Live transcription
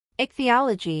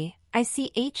Ichthyology,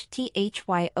 Ichthyology.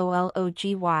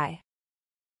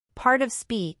 Part of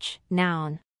speech,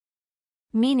 noun.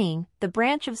 Meaning, the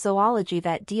branch of zoology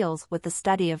that deals with the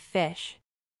study of fish.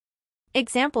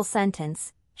 Example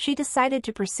sentence, she decided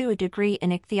to pursue a degree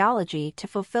in ichthyology to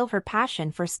fulfill her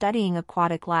passion for studying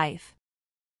aquatic life.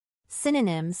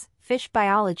 Synonyms, fish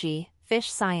biology,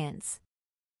 fish science.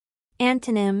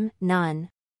 Antonym, none.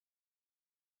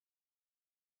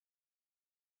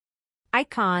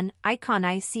 Icon, icon.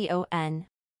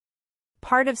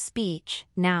 Part of speech,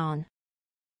 noun.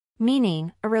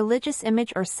 Meaning, a religious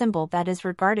image or symbol that is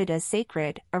regarded as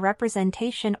sacred, a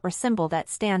representation or symbol that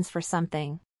stands for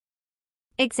something.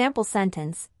 Example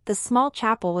sentence, the small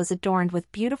chapel was adorned with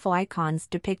beautiful icons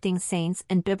depicting saints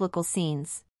and biblical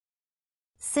scenes.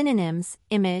 Synonyms,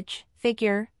 image,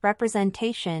 figure,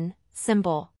 representation,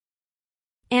 symbol.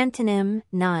 Antonym,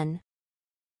 none.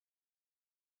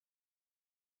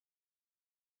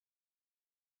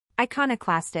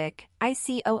 Iconoclastic,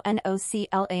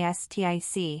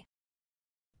 iconoclastic.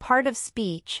 Part of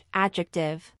speech,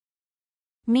 adjective.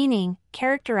 Meaning,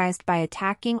 characterized by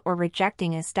attacking or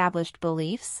rejecting established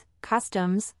beliefs,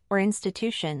 customs, or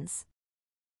institutions.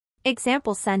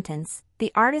 Example sentence,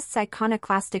 the artist's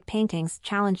iconoclastic paintings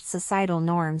challenged societal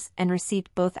norms and received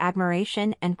both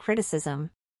admiration and criticism.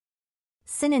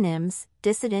 Synonyms,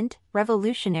 dissident,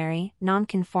 revolutionary,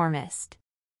 nonconformist.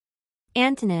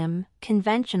 Antonym,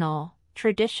 conventional,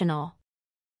 traditional.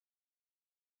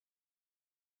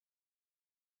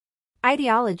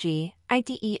 Ideology,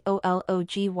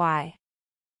 ideology.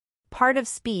 Part of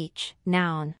speech,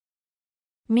 noun.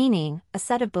 Meaning, a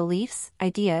set of beliefs,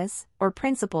 ideas, or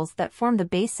principles that form the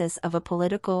basis of a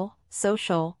political,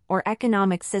 social, or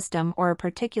economic system or a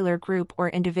particular group or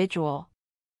individual.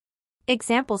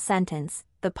 Example sentence,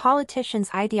 the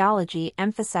politician's ideology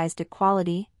emphasized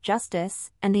equality,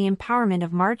 justice, and the empowerment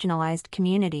of marginalized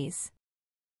communities.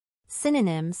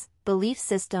 Synonyms, belief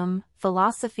system,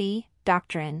 philosophy,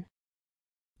 doctrine.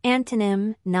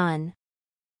 Antonym, none.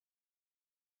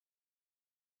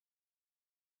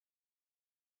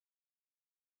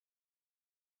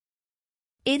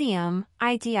 Idiom,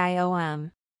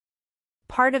 idiom.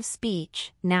 Part of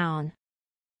speech, noun.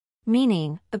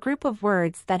 Meaning, a group of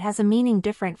words that has a meaning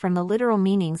different from the literal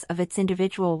meanings of its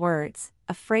individual words,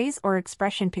 a phrase or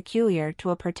expression peculiar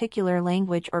to a particular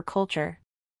language or culture.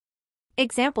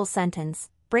 Example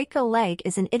sentence, break a leg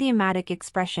is an idiomatic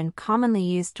expression commonly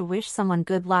used to wish someone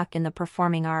good luck in the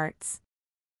performing arts.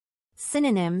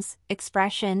 Synonyms,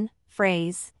 expression,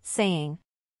 phrase, saying.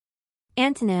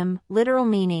 Antonym, literal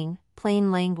meaning,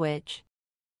 plain language.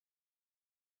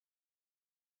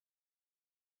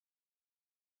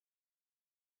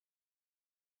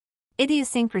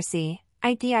 Idiosyncrasy,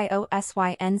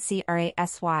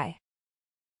 idiosyncrasy.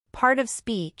 Part of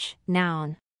speech,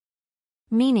 noun.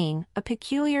 Meaning, a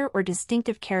peculiar or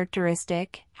distinctive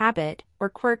characteristic, habit, or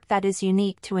quirk that is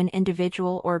unique to an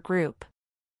individual or group.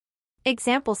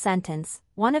 Example sentence,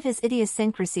 one of his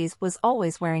idiosyncrasies was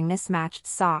always wearing mismatched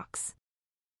socks.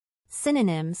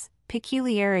 Synonyms,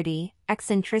 peculiarity,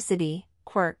 eccentricity,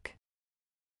 quirk.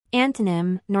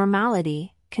 Antonym,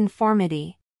 normality,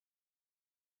 conformity.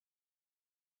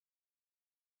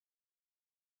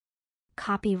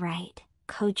 Copyright,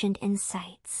 Cogent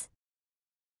Insights.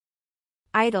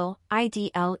 Idle,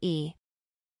 idle.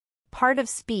 Part of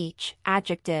speech,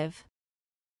 adjective.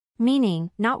 Meaning,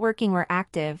 not working or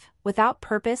active, without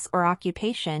purpose or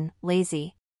occupation,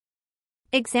 lazy.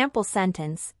 Example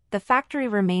sentence, the factory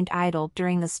remained idle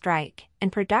during the strike,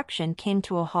 and production came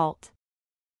to a halt.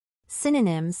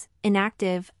 Synonyms,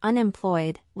 inactive,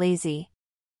 unemployed, lazy.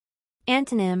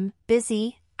 Antonym,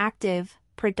 busy, active,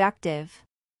 productive.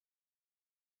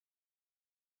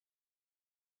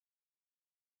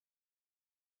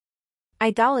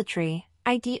 Idolatry,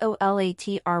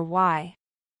 idolatry.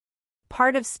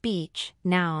 Part of speech,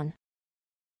 noun.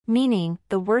 Meaning,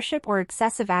 the worship or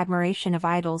excessive admiration of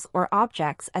idols or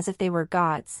objects as if they were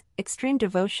gods, extreme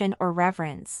devotion or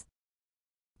reverence.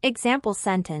 Example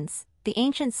sentence, the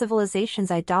ancient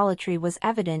civilization's idolatry was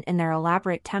evident in their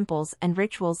elaborate temples and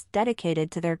rituals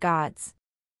dedicated to their gods.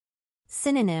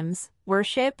 Synonyms,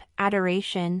 worship,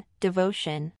 adoration,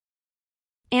 devotion.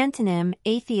 Antonym,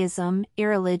 atheism,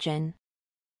 irreligion.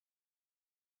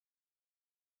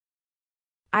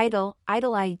 Idle,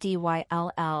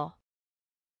 idyll.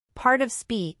 Part of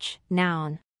speech,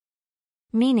 noun.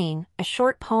 Meaning, a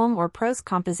short poem or prose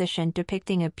composition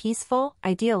depicting a peaceful,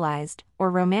 idealized,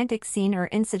 or romantic scene or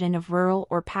incident of rural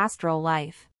or pastoral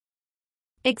life.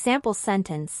 Example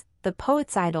sentence, the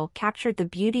poet's idyll captured the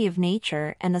beauty of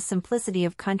nature and the simplicity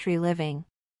of country living.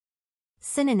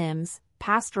 Synonyms,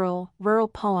 pastoral, rural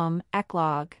poem,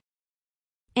 eclogue.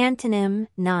 Antonym,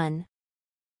 none.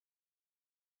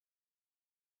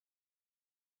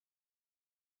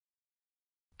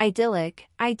 Idyllic,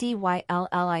 idyllic.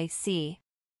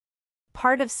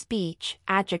 Part of speech,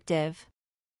 adjective.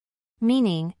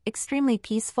 Meaning, extremely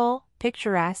peaceful,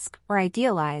 picturesque, or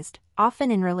idealized, often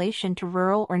in relation to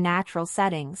rural or natural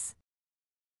settings.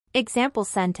 Example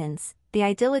sentence: the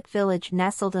idyllic village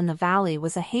nestled in the valley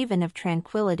was a haven of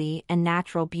tranquility and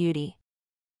natural beauty.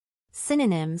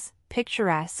 Synonyms: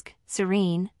 picturesque,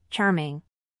 serene, charming.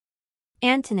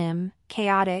 Antonym: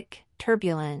 chaotic,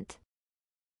 turbulent.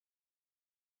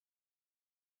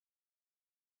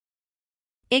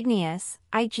 Igneous,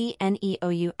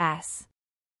 igneous.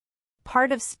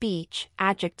 Part of speech,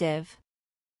 adjective.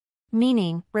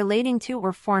 Meaning, relating to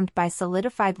or formed by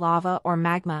solidified lava or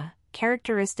magma,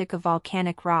 characteristic of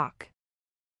volcanic rock.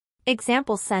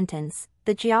 Example sentence: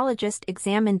 the geologist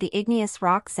examined the igneous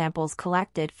rock samples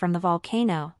collected from the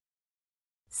volcano.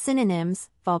 Synonyms: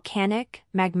 volcanic,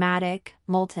 magmatic,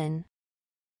 molten.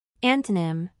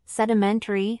 Antonym: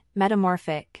 sedimentary,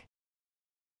 metamorphic.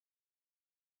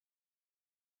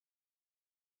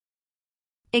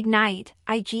 Ignite,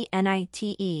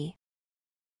 ignite.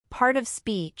 Part of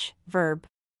speech, verb.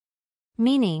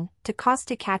 Meaning, to cause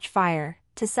to catch fire,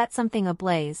 to set something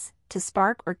ablaze, to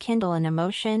spark or kindle an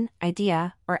emotion,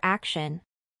 idea, or action.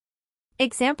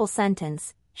 Example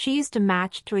sentence: she used a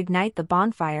match to ignite the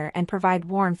bonfire and provide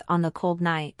warmth on the cold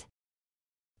night.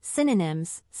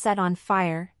 Synonyms: set on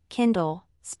fire, kindle,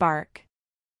 spark.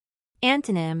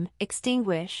 Antonym: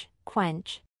 extinguish,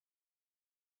 quench.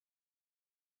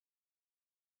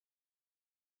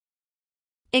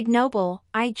 Ignoble,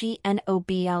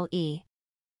 ignoble.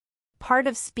 Part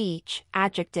of speech,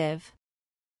 adjective.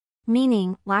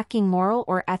 Meaning, lacking moral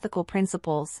or ethical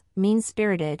principles,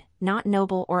 mean-spirited, not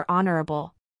noble or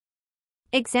honorable.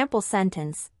 Example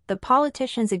sentence: the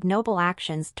politician's ignoble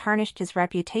actions tarnished his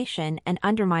reputation and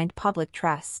undermined public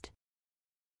trust.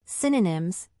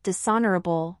 Synonyms: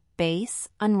 dishonorable, base,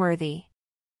 unworthy.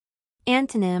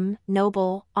 Antonym: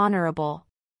 noble, honorable.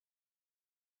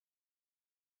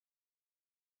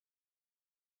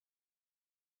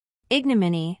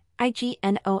 Ignominy,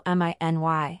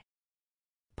 ignominy.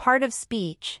 Part of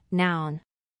speech, noun.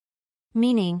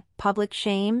 Meaning, public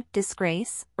shame,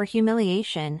 disgrace, or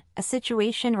humiliation, a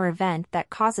situation or event that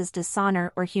causes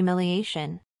dishonor or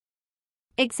humiliation.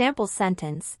 Example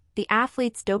sentence: the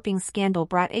athlete's doping scandal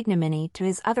brought ignominy to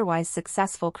his otherwise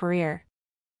successful career.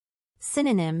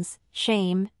 Synonyms: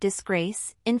 shame,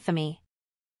 disgrace, infamy.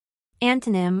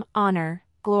 Antonym: honor,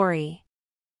 glory.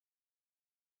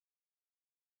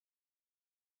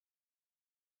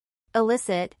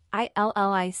 Illicit,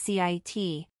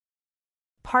 illicit.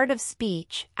 Part of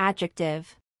speech,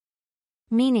 adjective.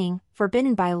 Meaning,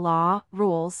 forbidden by law,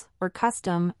 rules, or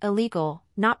custom, illegal,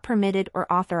 not permitted or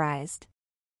authorized.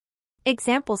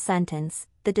 Example sentence: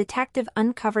 the detective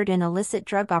uncovered an illicit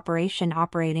drug operation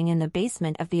operating in the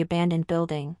basement of the abandoned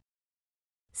building.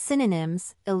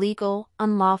 Synonyms: illegal,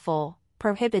 unlawful,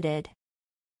 prohibited.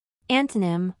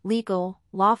 Antonym: legal,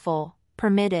 lawful,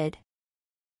 permitted.